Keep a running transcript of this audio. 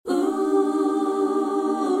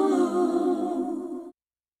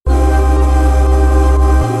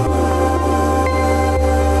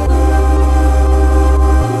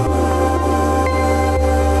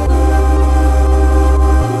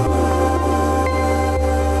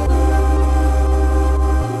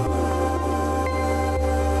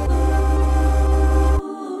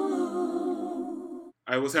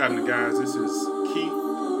What's happening, guys? This is Keith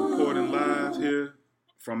reporting live here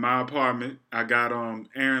from my apartment. I got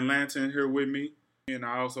Aaron Lanton here with me, and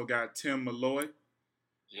I also got Tim Malloy.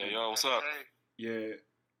 Yo, what's up? Yeah,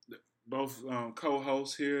 both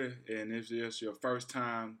co-hosts here, and if it's your first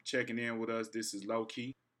time checking in with us, this is Low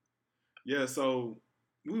Key. Yeah, so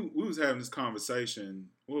we was having this conversation.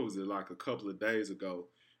 What was it, like a couple of days ago?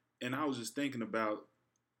 And I was just thinking about.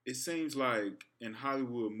 It seems like in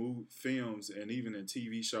Hollywood films and even in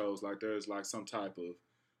TV shows, like there's like some type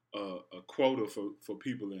of a quota for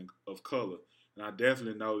people of color, and I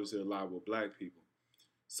definitely noticed it a lot with black people.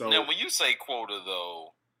 So now, when you say quota,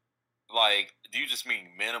 though, like, do you just mean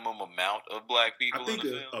minimum amount of black people I think in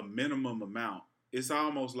the film? a minimum amount. It's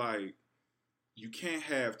almost like you can't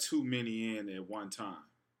have too many in at one time,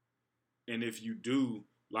 and if you do,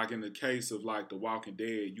 like in the case of like The Walking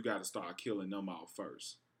Dead, you got to start killing them out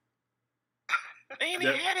first. They ain't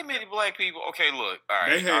even had that many black people. Okay, look, all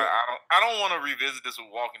right. I don't want to revisit this with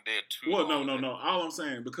Walking Dead too. Well, no. All I'm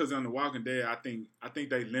saying, because on The Walking Dead, I think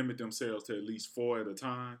they limit themselves to at least 4 at a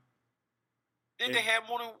time. Didn't they have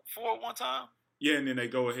more than 4 at one time? Yeah, and then they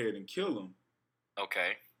go ahead and kill them.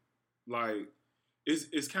 Okay. Like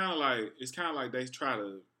it's kind of like they try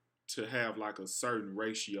to have like a certain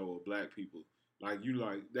ratio of black people. Like we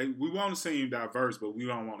want to seem diverse, but we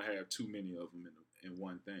don't want to have too many of them in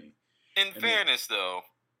one thing. In fairness, though,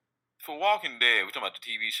 for Walking Dead, we're talking about the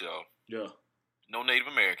TV show. Yeah. No Native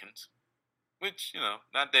Americans, which,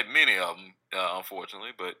 not that many of them, unfortunately,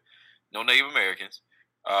 but no Native Americans.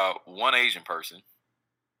 One Asian person.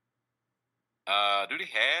 Do they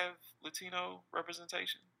have Latino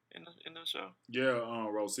representation in the show? Yeah,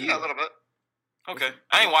 Rosita. Yeah, a little bit. Okay.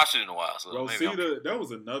 I ain't watched it in a while, so Rosita, there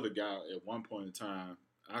was another guy at one point in time.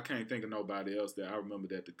 I can't think of nobody else that I remember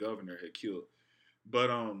that the governor had killed.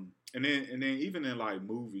 But and then even in like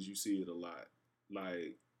movies you see it a lot.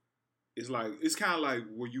 Like it's kind of like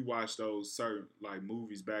where you watch those certain like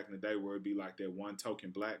movies back in the day where it'd be like that one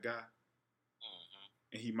token black guy,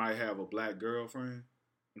 and he might have a black girlfriend.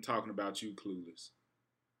 I'm talking about you, Clueless.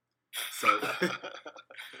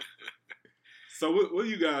 So what do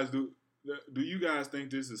you guys do? Do you guys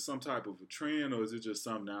think this is some type of a trend, or is it just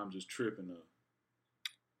something that I'm just tripping on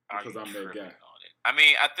because I'm that guy? I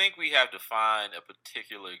mean, I think we have to find a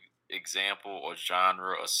particular example or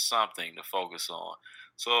genre or something to focus on.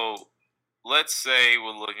 So let's say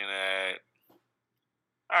we're looking at,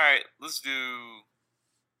 all right, let's do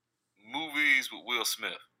movies with Will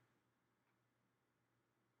Smith.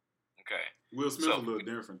 Okay. Will Smith's a little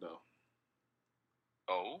different, though.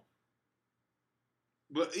 Oh?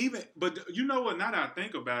 But you know what? Now that I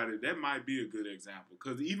think about it, that might be a good example.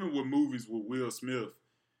 Because even with movies with Will Smith,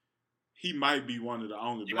 he might be one of the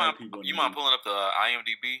only black people. You mind pulling up the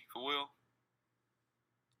IMDb for Will?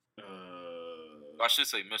 I should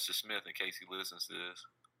say Mr. Smith in case he listens to this.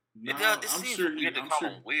 Nah, I'm sure he.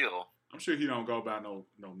 Will. I'm sure he don't go by no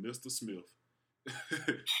Mr. Smith.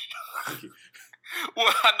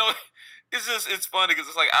 Well, I know it's funny because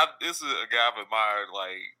it's like this is a guy I've admired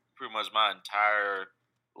like pretty much my entire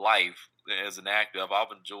life as an actor.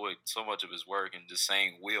 I've enjoyed so much of his work, and just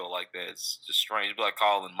saying Will like that, it's just strange. It'd be like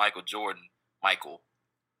calling Michael Jordan Michael.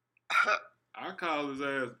 I call his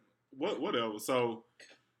ass whatever. So,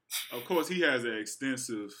 of course, he has an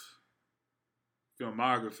extensive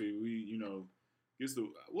filmography.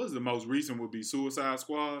 What's the most recent would be Suicide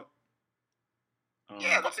Squad.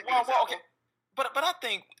 Yeah, that's a good example. Okay. But I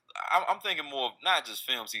think I'm thinking more of not just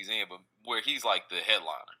films he's in, but where he's like the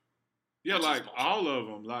headliner. Yeah, like all of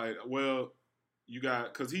them. Like, well, you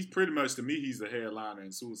got, because he's pretty much, to me, he's the headliner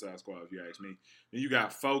in Suicide Squad, if you ask me. Then you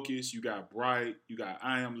got Focus, you got Bright, you got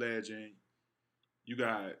I Am Legend, you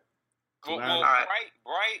got.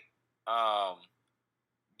 Bright,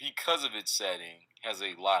 because of its setting, has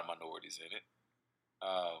a lot of minorities in it.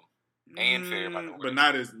 And fair minorities. But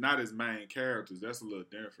not as main characters. That's a little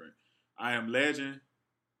different. I Am Legend.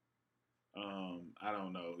 I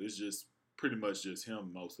don't know. It's just pretty much just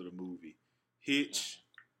him most of the movie. Hitch.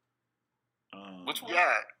 Which one?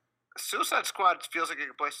 Yeah, Suicide Squad feels like a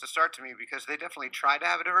good place to start to me because they definitely tried to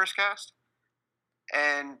have a diverse cast,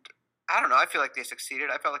 and I don't know. I feel like they succeeded.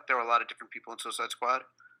 I felt like there were a lot of different people in Suicide Squad.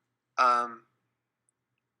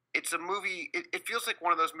 It's a movie. It feels like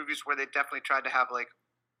one of those movies where they definitely tried to have like,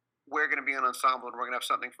 we're going to be an ensemble and we're going to have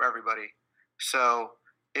something for everybody. So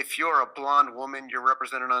if you're a blonde woman, you're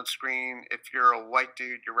represented on screen. If you're a white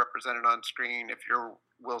dude, you're represented on screen. If you're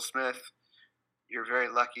Will Smith, you're very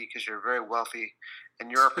lucky because you're very wealthy and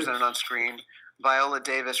you're represented on screen. Viola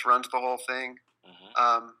Davis runs the whole thing.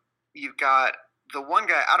 Mm-hmm. You've got the one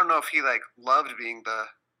guy, I don't know if he like loved being the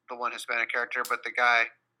one Hispanic character, but the guy,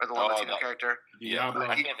 or the one Latino character. Diablo.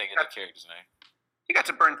 I can't think of the character's name. He got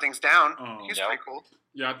to burn things down. He was pretty cool.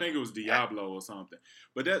 Yeah, I think it was Diablo or something.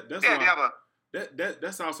 But that's Diablo.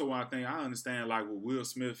 That's also one thing I understand. Like with Will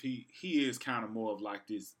Smith, he is kind of more of like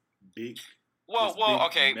this big.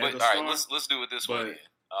 Okay, but all right, let's do it this way.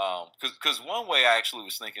 Because one way I actually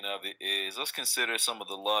was thinking of it is let's consider some of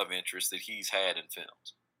the love interests that he's had in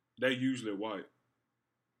films. They're usually white.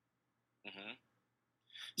 Mm-hmm.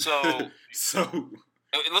 So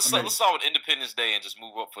let's start with Independence Day and just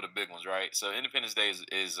move up for the big ones, right? So Independence Day is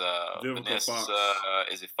Vanessa. Fox.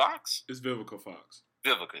 Is it Fox? It's Vivica Fox.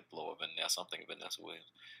 Vivica, Lord, Vanessa. I'm thinking Vanessa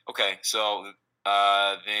Williams. Okay, so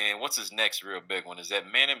then what's his next real big one? Is that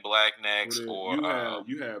Men in Black next, or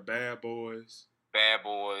you have Bad Boys? Bad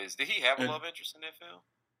Boys. Did he have a love interest in that film?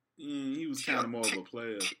 He was kind of more of a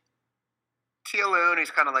player. Tia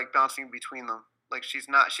Leone's kind of like bouncing between them. Like she's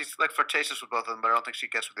like flirtatious with both of them, but I don't think she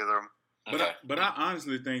gets with either of them. Okay. But I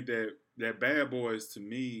honestly think that Bad Boys to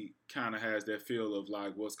me kind of has that feel of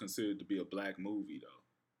like what's considered to be a black movie though.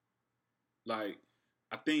 Like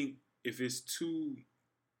I think if it's too,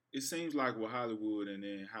 it seems like with Hollywood and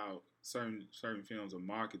then how certain films are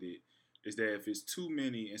marketed is that if it's too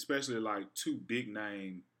many, especially like two big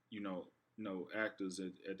name, actors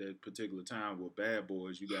at that particular time with Bad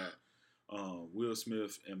Boys, you got Will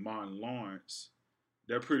Smith and Martin Lawrence.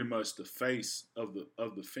 They're pretty much the face of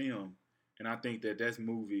the film, and I think that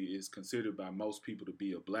movie is considered by most people to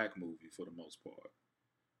be a black movie for the most part.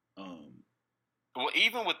 Well,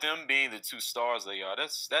 even with them being the two stars they are,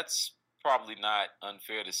 that's probably not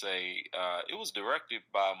unfair to say. It was directed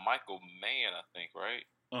by Michael Mann, I think, right?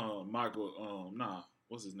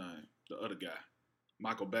 What's his name? The other guy,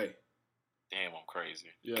 Michael Bay. Damn, I'm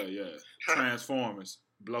crazy. Yeah. Transformers,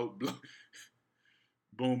 blow,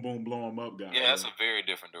 boom, boom, blow him up, guy. Yeah, that's a very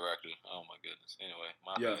different director. Oh my goodness. Anyway,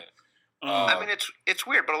 my bad. I mean, it's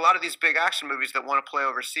weird, but a lot of these big action movies that want to play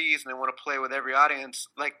overseas and they want to play with every audience,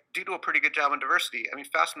 like, do a pretty good job on diversity. I mean,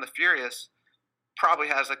 Fast and the Furious probably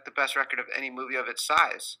has like the best record of any movie of its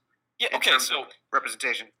size. Yeah. Okay. So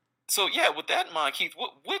representation. So yeah, with that in mind, Keith, what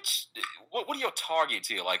are your targets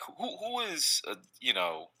here? Like, who is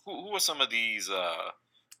who are some of these? I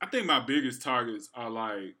think my biggest targets are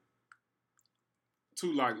like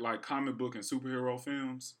two like comic book and superhero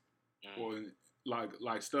films, or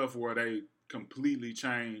like stuff where they completely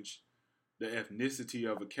change the ethnicity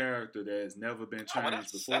of a character that has never been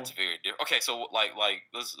changed before. That's very different. Okay, so like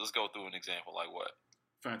let's go through an example. Like what?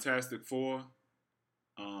 Fantastic Four.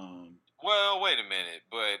 Well, wait a minute,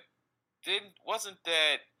 but wasn't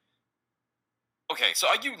that okay? So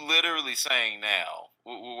are you literally saying now?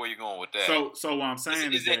 Where are you going with that? So what I'm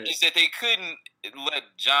saying is that they couldn't let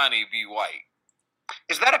Johnny be white.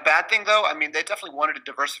 Is that a bad thing, though? I mean, they definitely wanted to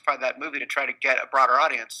diversify that movie to try to get a broader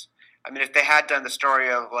audience. I mean, if they had done the story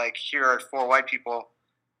of, like, here are 4 white people,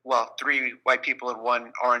 well, 3 white people and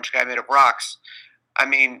 1 orange guy made of rocks, I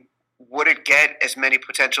mean, would it get as many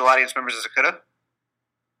potential audience members as it could have?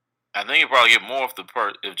 I think you'd probably get more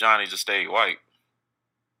if Johnny just stayed white.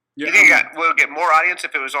 Yeah, you think will it get more audience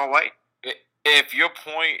if it was all white? If your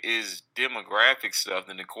point is demographic stuff,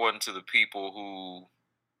 then according to the people who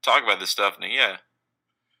talk about this stuff, then yeah.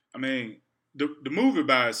 I mean, the movie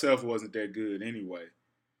by itself wasn't that good anyway.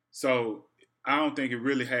 So I don't think it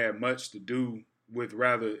really had much to do with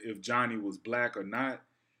rather if Johnny was black or not.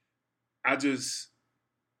 I don't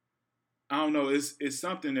know. It's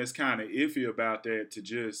something that's kind of iffy about that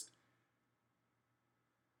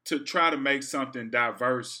to try to make something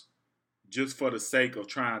diverse just for the sake of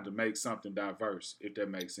trying to make something diverse, if that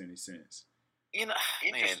makes any sense. Man,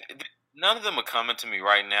 none of them are coming to me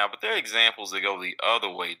right now, but there are examples that go the other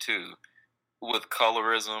way too. With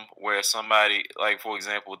colorism, where somebody, like for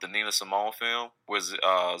example, with the Nina Simone film, where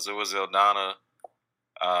Zoe Saldana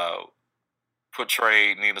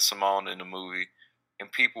portrayed Nina Simone in the movie, and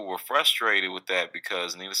people were frustrated with that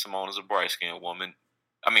because Nina Simone is a bright-skinned woman.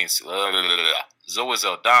 I mean, Zoe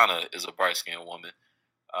Saldana is a bright-skinned woman.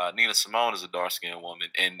 Nina Simone is a dark-skinned woman,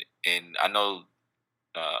 and I know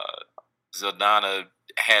Saldana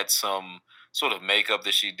had some sort of makeup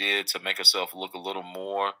that she did to make herself look a little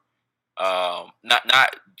more,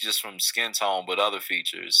 not just from skin tone, but other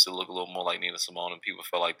features to look a little more like Nina Simone, and people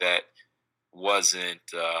felt like that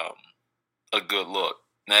wasn't a good look.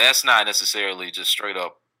 Now, that's not necessarily just straight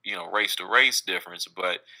up, race to race difference,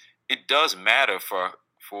 but it does matter for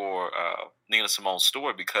Nina Simone's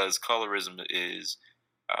story because colorism is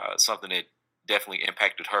something that definitely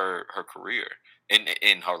impacted her career and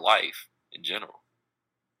in her life in general.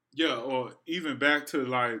 Yeah, or even back to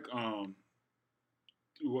like like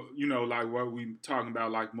what we talking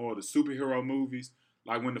about, like more of the superhero movies.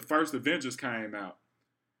 Like when the first Avengers came out,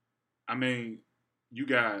 I mean, you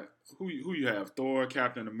got who you have? Thor,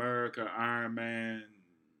 Captain America, Iron Man,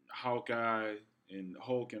 Hawkeye, and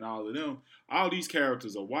Hulk, and all of them. All these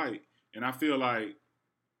characters are white, and I feel like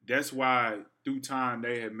that's why through time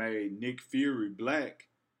they have made Nick Fury black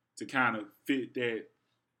to kind of fit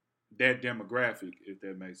that demographic, if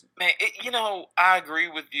that makes sense. Man, I agree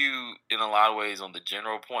with you in a lot of ways on the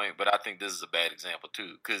general point, but I think this is a bad example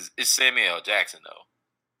too, because it's Samuel L. Jackson though.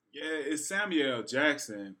 Yeah, it's Samuel L.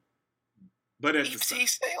 Jackson, but at he the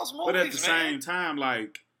sells movies, but at the man. same time,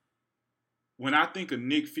 like when I think of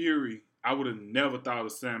Nick Fury, I would have never thought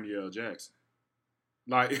of Samuel L. Jackson.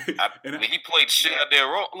 Like, he played shit out there.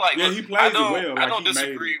 Like, yeah, he plays it well. Like, I don't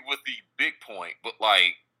disagree with the big point, but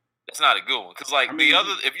like, that's not a good one. Because like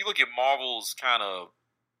if you look at Marvel's kind of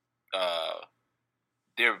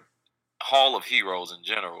their Hall of Heroes in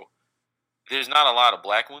general, there's not a lot of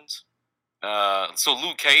black ones. So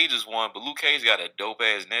Luke Cage is one, but Luke Cage got a dope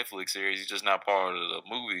ass Netflix series. He's just not part of the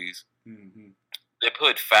movies. Mm-hmm. They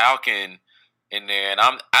put Falcon in there, and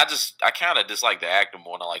I kind of dislike the actor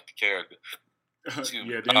more than I like the character.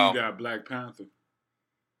 Yeah, then you got Black Panther.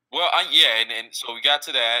 Well, and so we got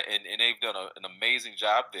to that, and they've done an amazing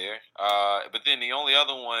job there. But then the only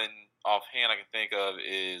other one offhand I can think of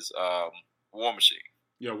is War Machine.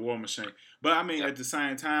 Yeah, War Machine. But I mean, at the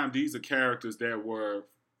same time, these are characters that were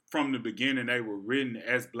from the beginning. They were written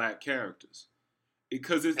as black characters.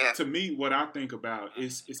 Because to me, what I think about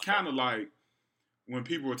is it's kind of like when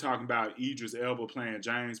people were talking about Idris Elba playing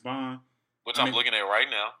James Bond. Which I'm looking at right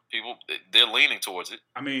now. People, they're leaning towards it.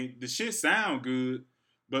 I mean, the shit sound good,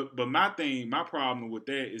 but my problem with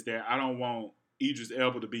that is that I don't want Idris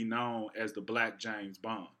Elba to be known as the black James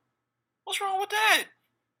Bond. What's wrong with that?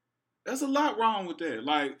 There's a lot wrong with that.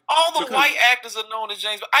 Like all the white actors are known as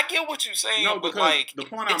James Bond. I get what you're saying, but like the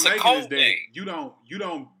point I'm making is that you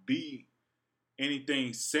don't be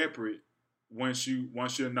anything separate once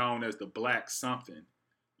you're known as the black something.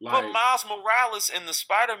 Like, but Miles Morales in the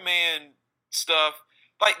Spider-Man stuff,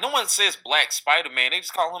 like no one says Black Spider-Man. They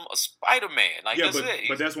just call him a Spider-Man. Like that's it.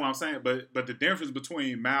 But that's what I'm saying. But the difference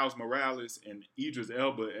between Miles Morales and Idris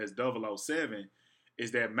Elba as 007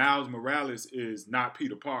 is that Miles Morales is not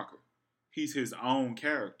Peter Parker. He's his own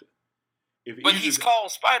character. He's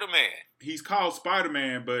called Spider-Man. He's called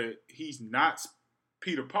Spider-Man, but he's not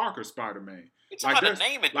Peter Parker Spider-Man. It's like about the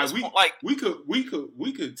name at this point. Like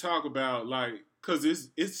we could talk about like because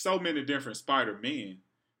it's so many different Spider-Men.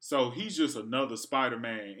 So he's just another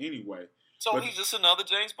Spider-Man anyway. So he's just another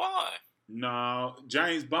James Bond. No,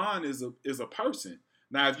 James Bond is a person.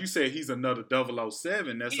 Now, if you say he's another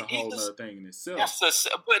 007, that's a whole other thing in itself.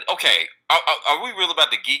 But okay, are we really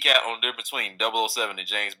about to geek out on the difference between 007 and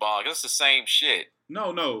James Bond? That's the same shit.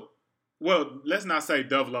 No. Well, let's not say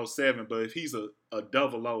 007, but if he's a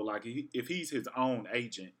 00, like if he's his own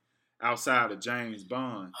agent outside of James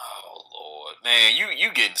Bond. Oh Lord, man,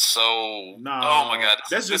 you getting so? No, oh my God,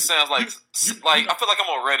 this sounds like I feel like I'm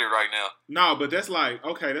on Reddit right now. No, but that's like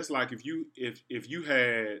okay, that's like if you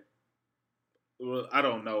had. Well, I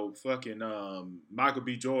don't know, fucking Michael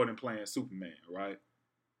B. Jordan playing Superman, right?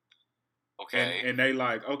 Okay. And they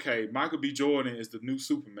like, okay, Michael B. Jordan is the new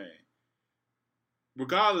Superman.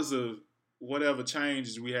 Regardless of whatever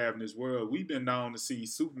changes we have in this world, we've been known to see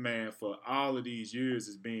Superman for all of these years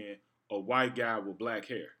as being a white guy with black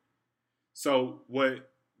hair. So what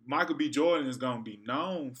Michael B. Jordan is going to be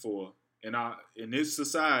known for in this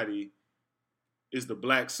society is the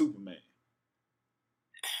black Superman.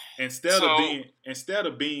 Instead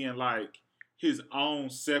of being like his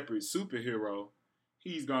own separate superhero,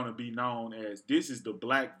 he's gonna be known as this is the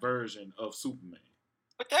black version of Superman.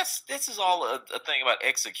 But this is all a thing about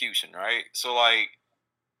execution, right? So like,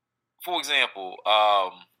 for example,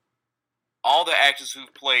 all the actors who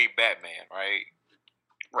played Batman, right?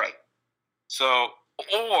 Right. So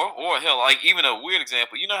or hell, like even a weird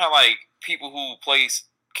example, you know how like people who play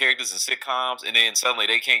characters in sitcoms and then suddenly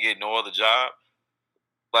they can't get no other job?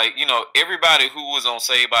 Like, you know, everybody who was on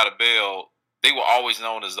Saved by the Bell, they were always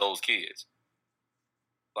known as those kids.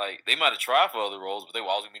 Like, they might have tried for other roles, but they were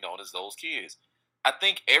always going to be known as those kids. I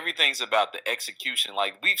think everything's about the execution.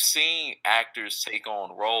 Like, we've seen actors take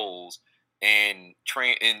on roles and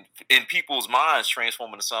in people's minds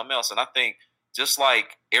transform into something else. And I think just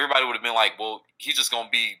like everybody would have been like, well, he's just going to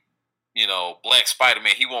be, you know, Black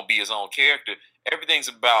Spider-Man. He won't be his own character. Everything's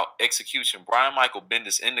about execution. Brian Michael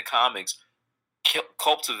Bendis in the comics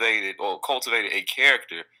cultivated a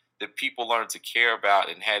character that people learned to care about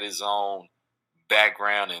and had his own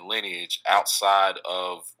background and lineage outside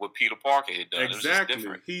of what Peter Parker had done. Exactly. It was just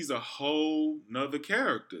different. He's a whole nother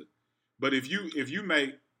character. But if you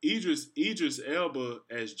make Idris Elba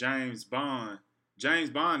as James Bond,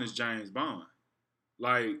 James Bond is James Bond.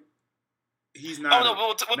 Like, he's Oh not. no,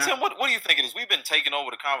 well, Tim, what do you think it is? We've been taking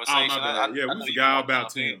over the conversation. Oh, my bad. Yeah, we forgot all about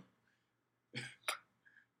Tim.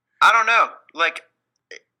 I don't know. Like,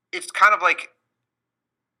 it's kind of like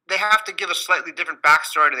they have to give a slightly different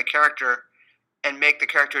backstory to the character and make the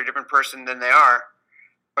character a different person than they are,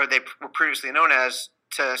 or they were previously known as,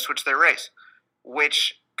 to switch their race,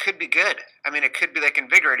 which could be good. I mean, it could be like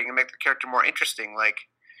invigorating and make the character more interesting. Like,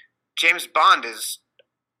 James Bond is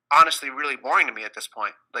honestly really boring to me at this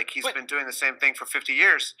point. Like, he's been doing the same thing for 50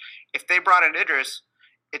 years. If they brought in Idris,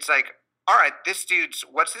 it's like, all right,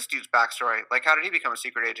 what's this dude's backstory? Like, how did he become a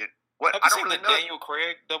secret agent? What? Have you seen the Daniel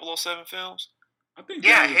Craig 007 films? I think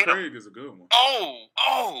Daniel Craig is a good one.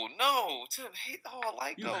 Oh no, Tim, I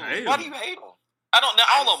like those. Why do you hate him?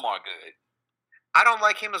 All of them are good. I don't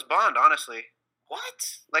like him as Bond, honestly.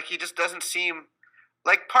 What? Like, he just doesn't seem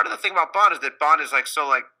like, part of the thing about Bond is that Bond is like so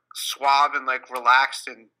like suave and like relaxed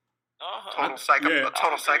and total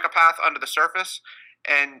psychopath under the surface.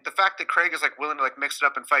 And the fact that Craig is like willing to like mix it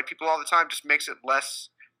up and fight people all the time just makes it less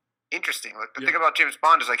interesting. Like, the thing about James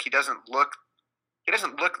Bond is like he doesn't look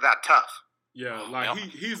that tough. Yeah, like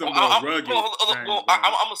he's a more rugged.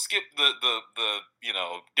 I'm gonna skip the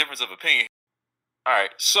difference of opinion. All right,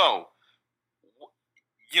 so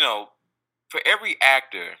for every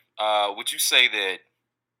actor, would you say that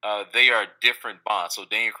they are different Bonds? So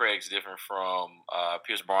Daniel Craig's different from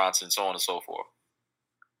Pierce Brosnan, so on and so forth.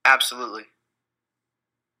 Absolutely.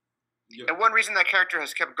 Yeah. And one reason that character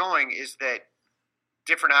has kept going is that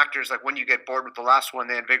different actors, like when you get bored with the last one,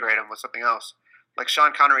 they invigorate them with something else. Like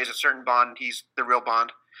Sean Connery is a certain Bond; he's the real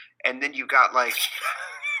Bond. And then you've got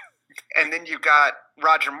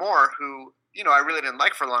Roger Moore, who I really didn't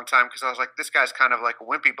like for a long time because I was like, this guy's kind of like a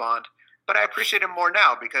wimpy Bond. But I appreciate him more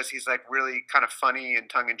now because he's like really kind of funny and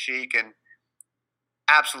tongue in cheek and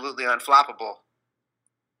absolutely unflappable.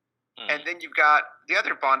 And then you've got the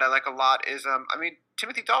other Bond I like a lot is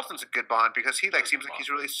Timothy Dalton's a good Bond because he seems like he's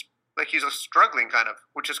really like he's a struggling kind of,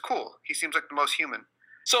 which is cool. He seems like the most human.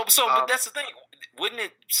 But that's the thing. Wouldn't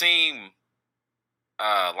it seem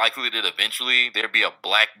likely that eventually there'd be a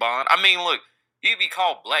black Bond? I mean, look, he'd be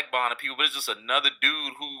called Black Bond to people, but it's just another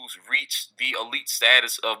dude who's reached the elite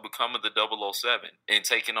status of becoming the 007 and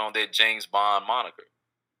taking on that James Bond moniker.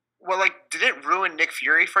 Well, like, did it ruin Nick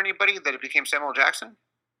Fury for anybody that it became Samuel Jackson?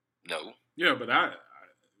 No. Yeah, but I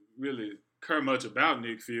really care much about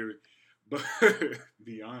Nick Fury, but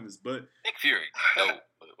be honest. But Nick Fury, no.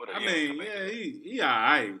 I mean, yeah, he all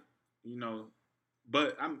right,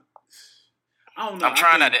 but I don't know. I'm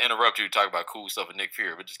trying not to interrupt you to talk about cool stuff with Nick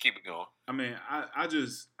Fury, but just keep it going. I mean, I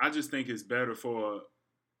just think it's better for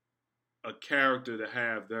a character to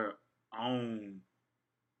have their own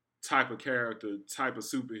type of character, type of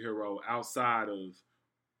superhero outside of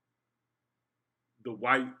the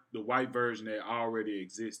white version that already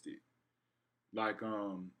existed. Like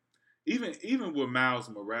even with Miles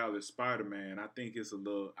Morales, Spider-Man, I think it's a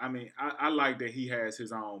little. I mean, I like that he has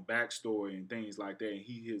his own backstory and things like that, and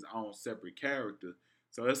he his own separate character.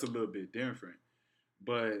 So that's a little bit different.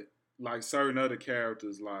 But like certain other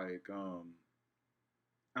characters, like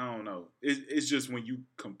I don't know. It's just when you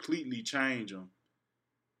completely change them,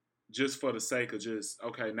 just for the sake of just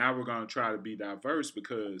okay, now we're gonna try to be diverse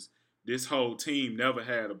because this whole team never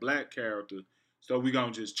had a black character, so we're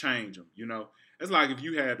gonna just change them. It's like if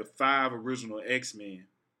you had the 5 original X-Men,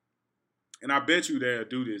 and I bet you they'll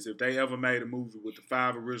do this. If they ever made a movie with the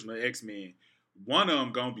 5 original X-Men, one of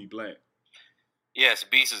them gonna be black. Yes,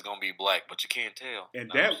 Beast is gonna be black, but you can't tell.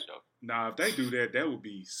 And if they do that, that would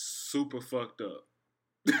be super fucked up.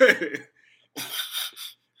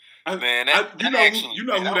 Man, you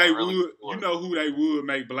know who they would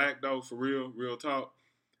make black though, for real talk.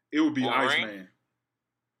 It would be Iceman.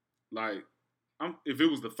 Like, if it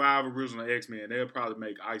was the 5 original X-Men, they'll probably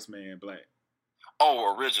make Iceman black.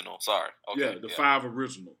 Oh, original. Sorry. Okay. Yeah, the 5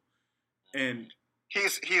 original. And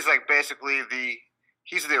he's like basically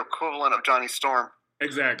he's the equivalent of Johnny Storm.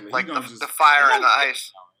 Exactly. Like the fire and the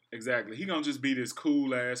ice. Exactly. He gonna just be this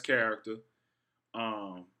cool ass character.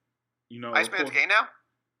 Iceman's gay now?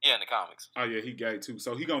 Yeah, in the comics. Oh yeah, he gay too.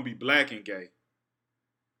 So he gonna be black and gay.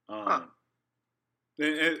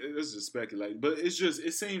 It's just speculating, but it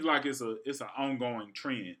seems like it's an ongoing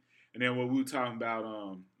trend. And then what we were talking about,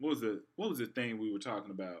 what was the thing we were talking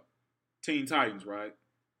about? Teen Titans, right?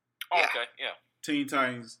 Oh, okay, yeah. Teen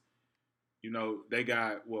Titans, they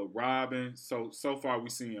got Robin. So far we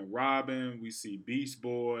seeing Robin, we see Beast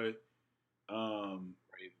Boy,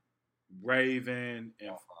 Raven,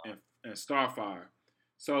 and Starfire.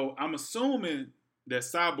 So I'm assuming that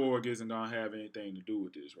Cyborg isn't gonna have anything to do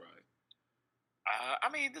with this, right? I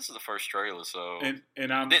mean, this is the first trailer, so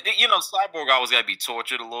and I'm Cyborg always got to be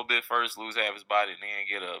tortured a little bit first, lose half his body, and then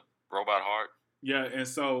get a robot heart. yeah, and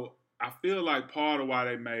so I feel like part of why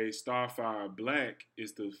they made Starfire black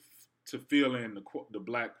is to fill in the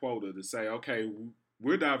black quota to say, okay,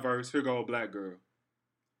 we're diverse. Here go a black girl.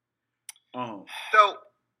 So,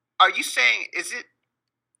 are you saying is it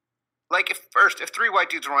like if three white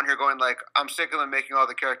dudes were on here going like, I'm sick of them making all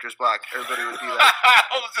the characters black, everybody would be like, I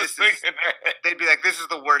was just thinking that. They'd be like, this is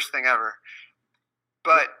the worst thing ever.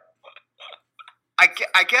 But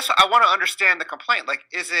I guess I want to understand the complaint. Like,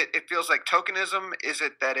 it feels like tokenism? Is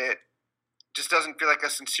it that it just doesn't feel like a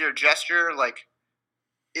sincere gesture? Like,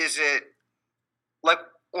 is it like,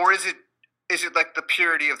 or is it like the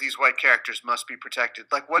purity of these white characters must be protected?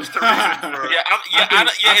 Like, what's the reason for?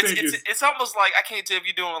 It's almost like I can't tell if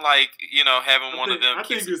you're doing like having one of them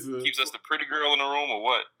keeps us the pretty girl in the room or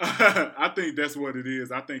what. I think that's what it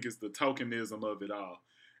is. I think it's the tokenism of it all,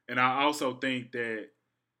 and I also think that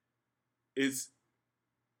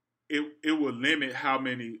it will limit how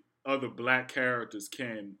many other black characters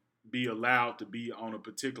can be allowed to be on a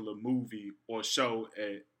particular movie or show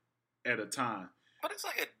at a time. But it's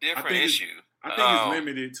like a different issue. I think it's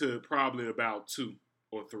limited to probably about 2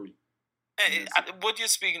 or 3. What you're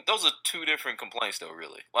speaking, those are two different complaints, though.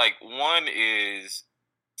 Really, like one is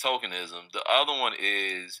tokenism. The other one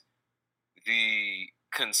is the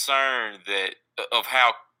concern of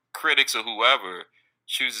how critics or whoever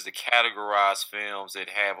chooses to categorize films that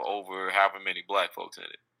have over however many black folks in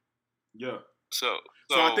it. Yeah. So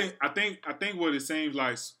I think what it seems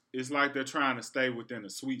like is like they're trying to stay within a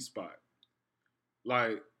sweet spot.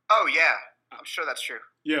 Like, oh yeah, I'm sure that's true.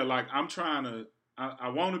 Yeah, like I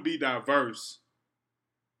want to be diverse,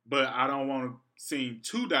 but I don't want to seem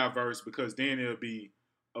too diverse because then it'll be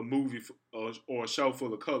a movie or a show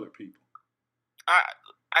full of colored people.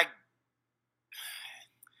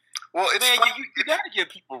 Well, it's you got to give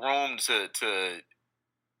people room to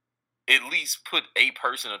at least put a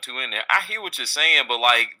person or two in there. I hear what you're saying, but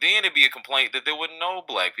like then it'd be a complaint that there were no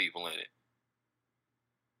black people in it.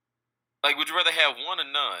 Like, would you rather have one or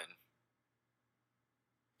none?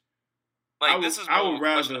 Like, this is more a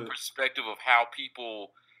question of perspective of how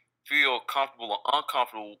people feel comfortable or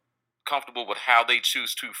comfortable with how they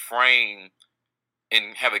choose to frame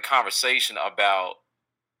and have a conversation about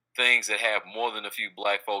things that have more than a few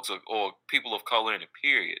black folks or people of color in a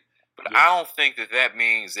period. But yeah. I don't think that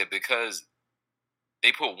means that because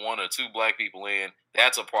they put 1 or 2 black people in,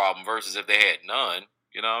 that's a problem versus if they had none.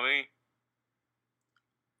 You know what I mean?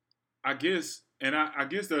 I guess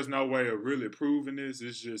there's no way of really proving this.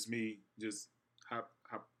 It's just me, a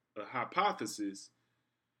hypothesis.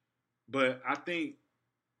 But I think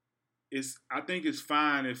it's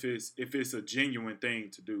fine if it's a genuine thing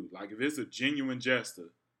to do. Like if it's a genuine gesture,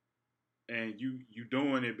 and you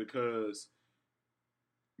doing it because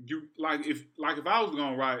you like if I was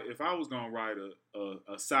gonna write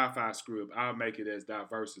a sci-fi script, I'll make it as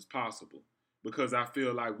diverse as possible because I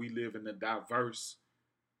feel like we live in a diverse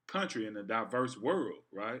country in a diverse world,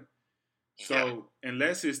 right? So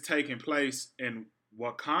unless it's taking place in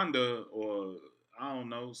Wakanda or I don't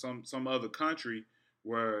know some other country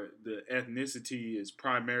where the ethnicity is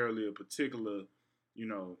primarily a particular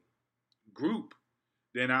group,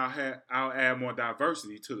 then I'll add more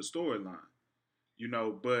diversity to the storyline,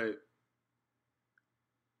 But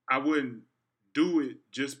I wouldn't do it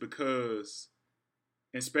just because,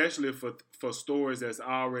 especially for stories that's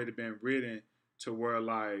already been written to where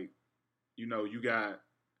you got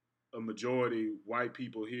a majority white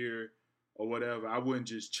people here or whatever. I wouldn't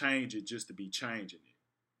just change it just to be changing it.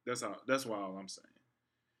 That's why all I'm saying.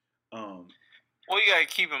 Well, you gotta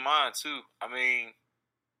keep in mind too. I mean,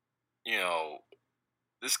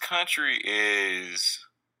 this country is,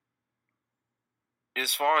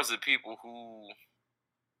 as far as the people who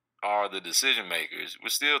are the decision makers, we're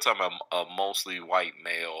still talking about a mostly white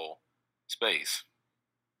male space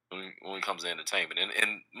when it comes to entertainment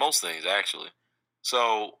and most things actually.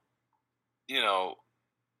 So,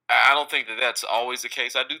 I don't think that that's always the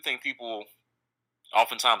case. I do think people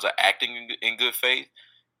oftentimes are acting in good faith.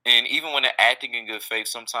 And even when they're acting in good faith,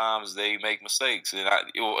 sometimes they make mistakes. And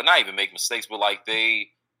not even make mistakes, but like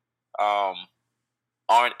they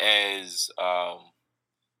aren't as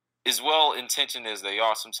well intentioned as they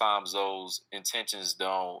are. Sometimes those intentions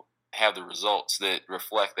don't have the results that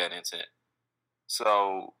reflect that intent.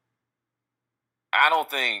 So I don't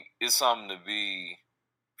think it's something to be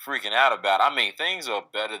freaking out about. I mean, things are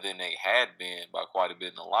better than they had been by quite a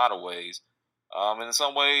bit in a lot of ways. And in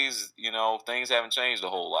some ways, things haven't changed a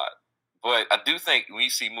whole lot. But I do think when you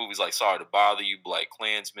see movies like Sorry to Bother You, Black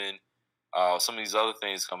Klansman, some of these other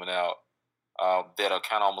things coming out, that are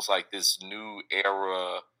kind of almost like this new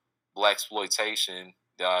era blaxploitation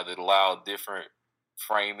that allow different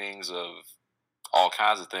framings of all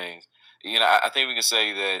kinds of things. I think we can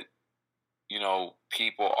say that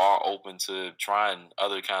people are open to trying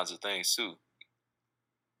other kinds of things too.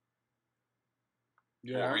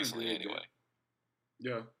 Yeah, more recently anyway.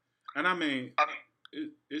 Yeah, and I mean,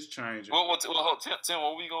 it's changing. Well, Tim,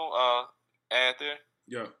 what we gonna add there?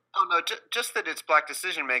 Yeah. Oh no, just that it's black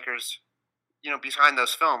decision makers, behind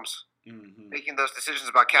those films, making those decisions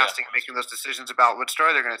about casting, making those decisions about what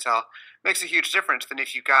story they're going to tell, makes a huge difference than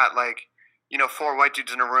if you got 4 white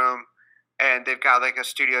dudes in a room and they've got a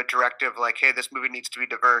studio directive like, hey, this movie needs to be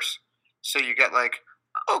diverse. So you get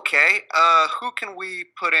okay, who can we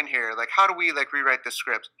put in here? How do we rewrite the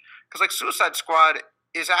script? Because Suicide Squad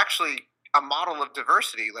is actually a model of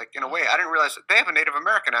diversity. In a way, I didn't realize that they have a Native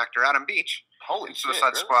American actor, Adam Beach. Holy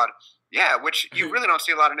Suicide shit, Squad. Yeah, which you really don't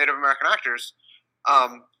see a lot of Native American actors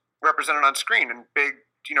represented on screen in big,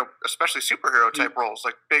 especially superhero type roles,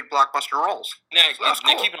 big blockbuster roles. Now, so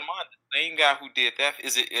cool. Keep in mind, the same guy who did that,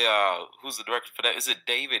 is it, who's the director for that? Is it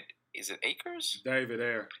David, Akers? David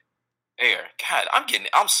Ayer. God,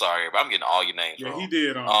 I'm sorry, but I'm getting all your names wrong. Yeah, he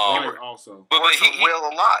did on Bright also. But he Will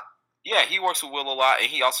a lot. Yeah, he works with Will a lot, and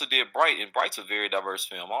he also did Bright, and Bright's a very diverse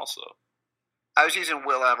film also. I was using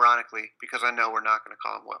Will ironically because I know we're not going to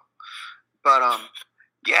call him Will. But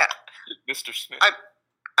yeah, Mr. Smith.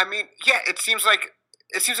 I mean, yeah, it seems like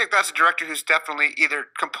that's a director who's definitely either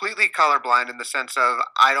completely colorblind in the sense of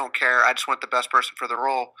I don't care, I just want the best person for the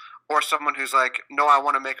role, or someone who's no, I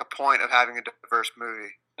want to make a point of having a diverse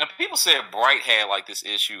movie. Now, people said Bright had this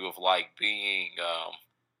issue of being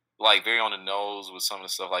very on the nose with some of the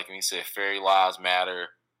stuff, when he said fairy lives matter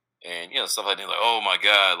and stuff like that. Oh my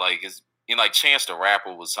god, it's Chance the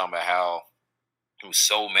Rapper was talking about how he was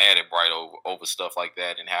so mad at Bright over stuff like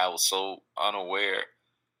that and how it was so unaware.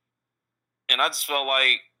 And I just felt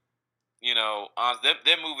that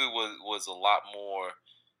movie was a lot more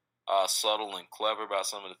subtle and clever about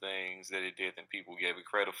some of the things that it did than people gave it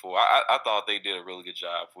credit for. I thought they did a really good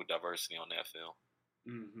job with diversity on that film.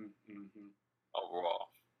 Overall.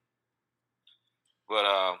 But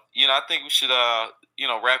I think we should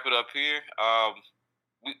wrap it up here.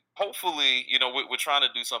 We hopefully, we're trying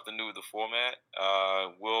to do something new with the format.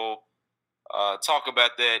 We'll talk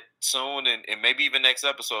about that soon, and maybe even next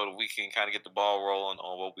episode we can kind of get the ball rolling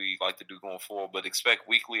on what we like to do going forward. But expect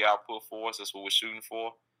weekly output for us. That's what we're shooting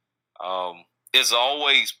for. As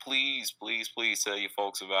always, please tell your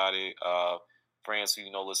folks about it. Friends who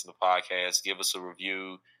listen to podcasts, give us a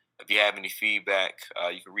review. If you have any feedback,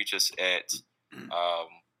 you can reach us at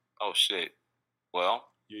oh shit. Well,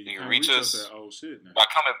 you can reach us at oh shit now. By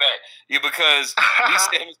coming back. Yeah, because we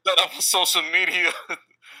haven't set up a social media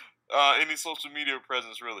any social media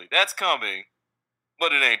presence really. That's coming,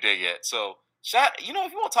 but it ain't there yet. So if you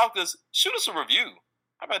want to talk to us, shoot us a review.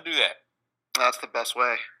 How about do that? That's the best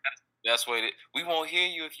way. That's the way we won't hear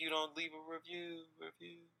you if you don't leave a review.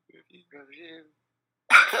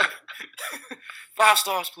 5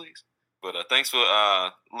 stars, please. But thanks for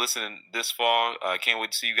listening this far. Can't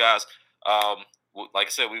wait to see you guys. Like I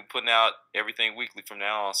said, we're putting out everything weekly from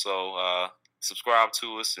now on. So subscribe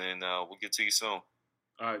to us, and we'll get to you soon.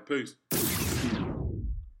 All right, peace.